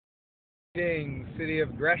Greetings, city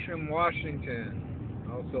of Gresham, Washington,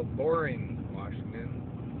 also Boring, Washington,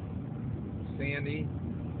 Sandy,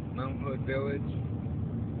 Mount Hood Village,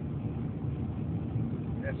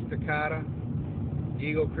 Estacada,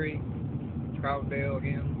 Eagle Creek, Troutdale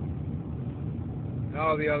again, and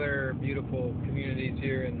all the other beautiful communities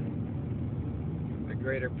here in the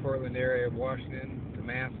greater Portland area of Washington,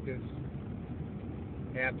 Damascus,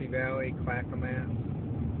 Happy Valley, Clackamas,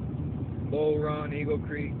 Bull Run, Eagle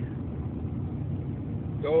Creek,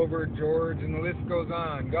 Dover, George, and the list goes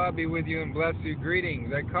on. God be with you and bless you.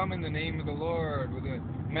 Greetings. I come in the name of the Lord with a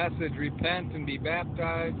message, repent and be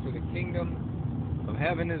baptized, for the kingdom of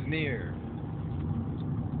heaven is near.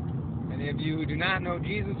 And if you do not know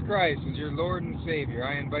Jesus Christ as your Lord and Savior,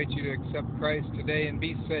 I invite you to accept Christ today and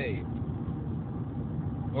be saved.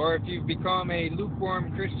 Or if you've become a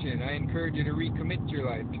lukewarm Christian, I encourage you to recommit your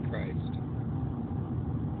life to Christ.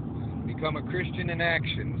 Become a Christian in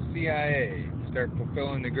action, CIA. Start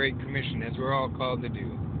fulfilling the Great Commission as we're all called to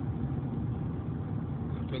do.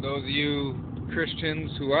 For those of you Christians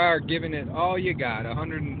who are giving it all you got,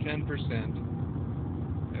 110%,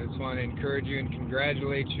 I just want to encourage you and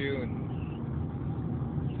congratulate you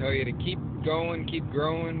and tell you to keep going, keep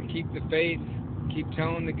growing, keep the faith, keep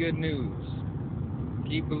telling the good news,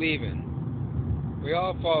 keep believing. We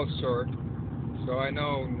all fall short, so I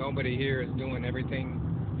know nobody here is doing everything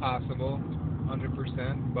possible,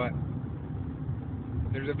 100%, but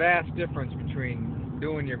there's a vast difference between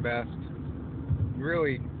doing your best,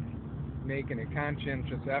 really making a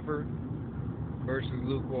conscientious effort, versus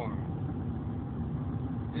lukewarm.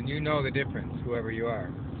 And you know the difference, whoever you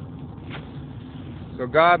are. So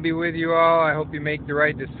God be with you all. I hope you make the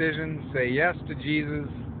right decision. Say yes to Jesus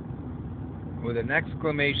with an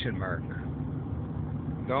exclamation mark.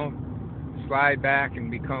 Don't slide back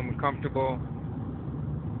and become comfortable,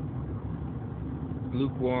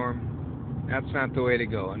 lukewarm. That's not the way to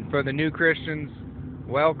go. And for the new Christians,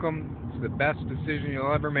 welcome. It's the best decision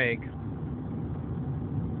you'll ever make.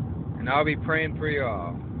 And I'll be praying for you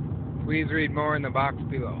all. Please read more in the box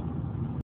below.